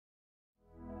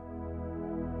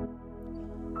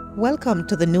Welcome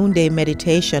to the Noonday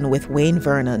Meditation with Wayne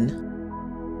Vernon.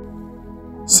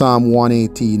 Psalm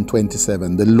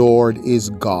 118:27. The Lord is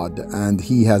God, and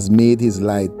He has made His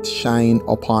light shine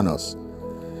upon us.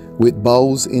 With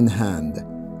bows in hand,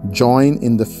 join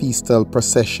in the festal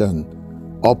procession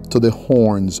up to the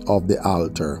horns of the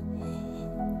altar.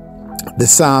 The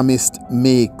psalmist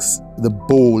makes the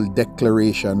bold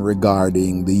declaration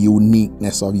regarding the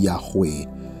uniqueness of Yahweh.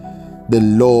 The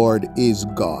Lord is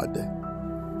God.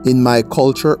 In my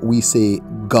culture, we say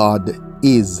God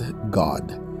is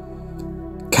God.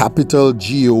 Capital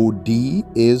G-O-D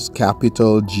is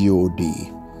capital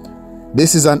G-O-D.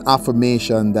 This is an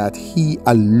affirmation that He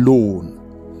alone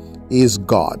is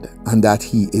God and that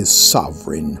He is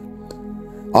sovereign.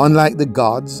 Unlike the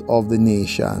gods of the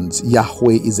nations,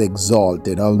 Yahweh is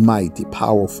exalted, almighty,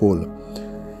 powerful.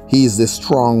 He is the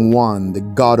strong one, the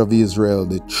God of Israel,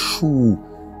 the true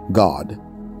God.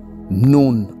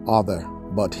 None other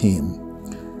but Him.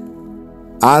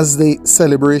 As the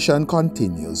celebration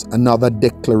continues, another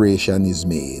declaration is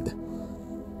made.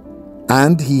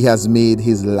 And He has made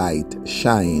His light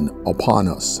shine upon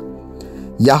us.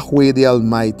 Yahweh, the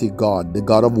Almighty God, the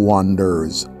God of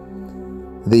wonders,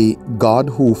 the God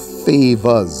who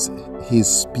favors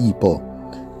His people,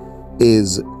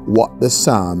 is what the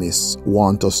psalmists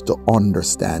want us to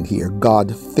understand here.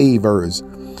 God favors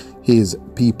His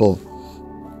people.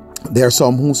 There are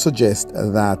some who suggest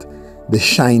that the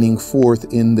shining forth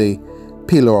in the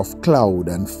pillar of cloud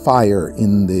and fire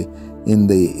in the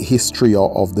history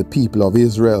of the people of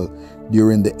Israel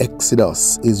during the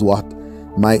Exodus is what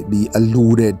might be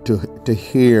alluded to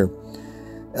here.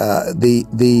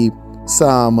 The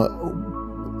Psalm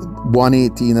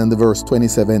 118 and the verse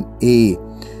 27a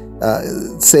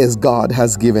says God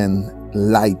has given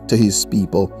light to His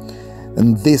people.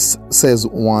 And this, says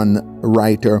one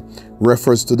writer,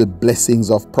 refers to the blessings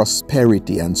of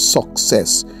prosperity and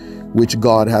success which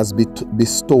God has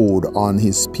bestowed on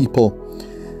His people.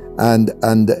 And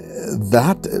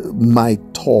that might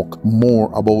talk more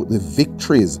about the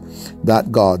victories that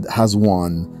God has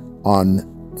won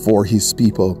for His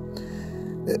people.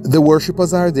 The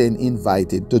worshippers are then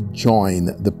invited to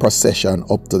join the procession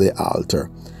up to the altar.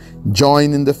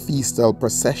 Join in the festal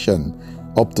procession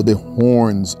up to the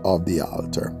horns of the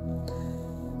altar.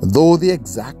 Though the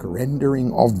exact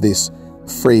rendering of this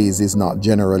phrase is not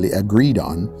generally agreed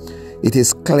on, it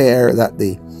is clear that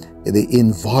the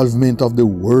involvement of the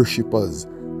worshippers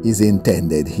is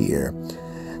intended here.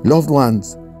 Loved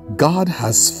ones, God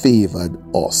has favored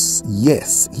us.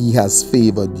 Yes, He has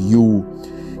favored you.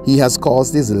 He has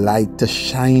caused His light to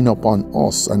shine upon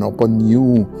us and upon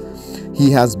you. He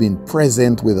has been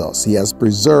present with us. He has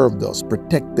preserved us,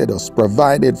 protected us,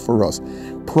 provided for us,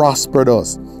 prospered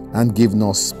us, and given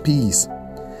us peace.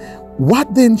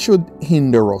 What then should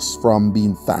hinder us from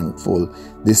being thankful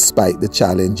despite the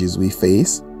challenges we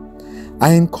face?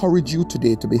 I encourage you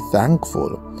today to be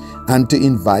thankful and to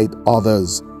invite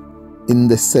others in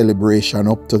the celebration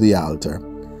up to the altar.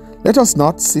 Let us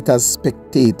not sit as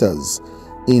spectators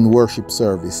in worship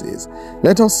services.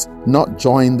 Let us not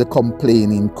join the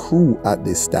complaining crew at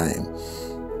this time.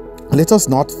 Let us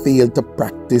not fail to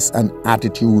practice an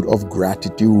attitude of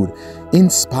gratitude in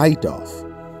spite of.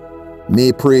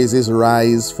 May praises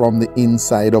rise from the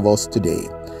inside of us today,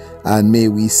 and may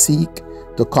we seek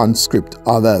to conscript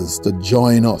others to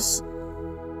join us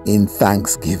in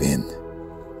thanksgiving.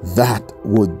 That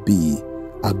would be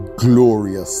a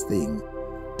glorious thing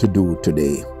to do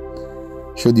today.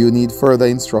 Should you need further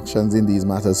instructions in these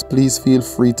matters, please feel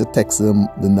free to text them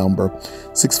the number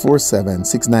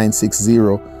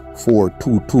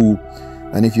 647-6960-422.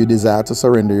 And if you desire to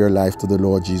surrender your life to the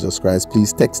Lord Jesus Christ,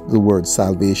 please text the word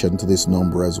salvation to this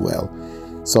number as well.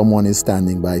 Someone is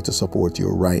standing by to support you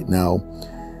right now.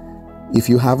 If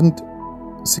you haven't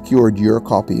secured your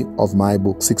copy of my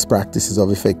book, 6 Practices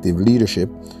of Effective Leadership,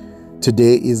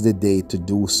 today is the day to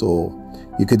do so.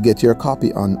 You could get your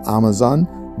copy on Amazon.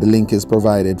 The link is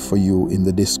provided for you in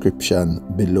the description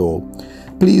below.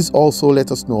 Please also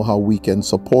let us know how we can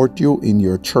support you in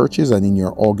your churches and in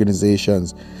your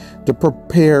organizations to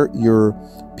prepare your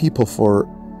people for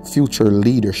future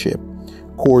leadership.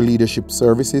 Core Leadership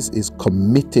Services is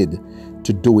committed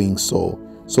to doing so.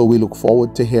 So we look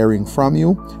forward to hearing from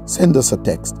you. Send us a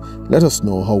text. Let us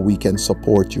know how we can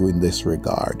support you in this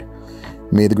regard.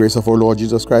 May the grace of our Lord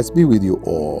Jesus Christ be with you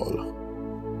all.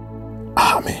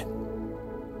 Amen.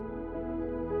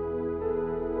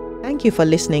 Thank you for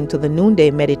listening to the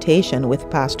Noonday Meditation with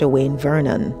Pastor Wayne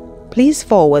Vernon. Please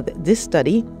forward this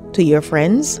study to your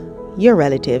friends, your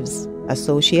relatives,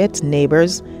 associates,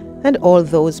 neighbors, and all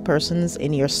those persons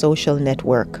in your social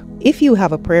network. If you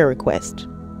have a prayer request,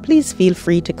 Please feel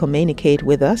free to communicate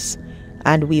with us,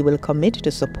 and we will commit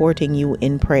to supporting you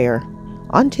in prayer.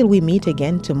 Until we meet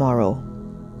again tomorrow,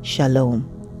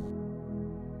 Shalom.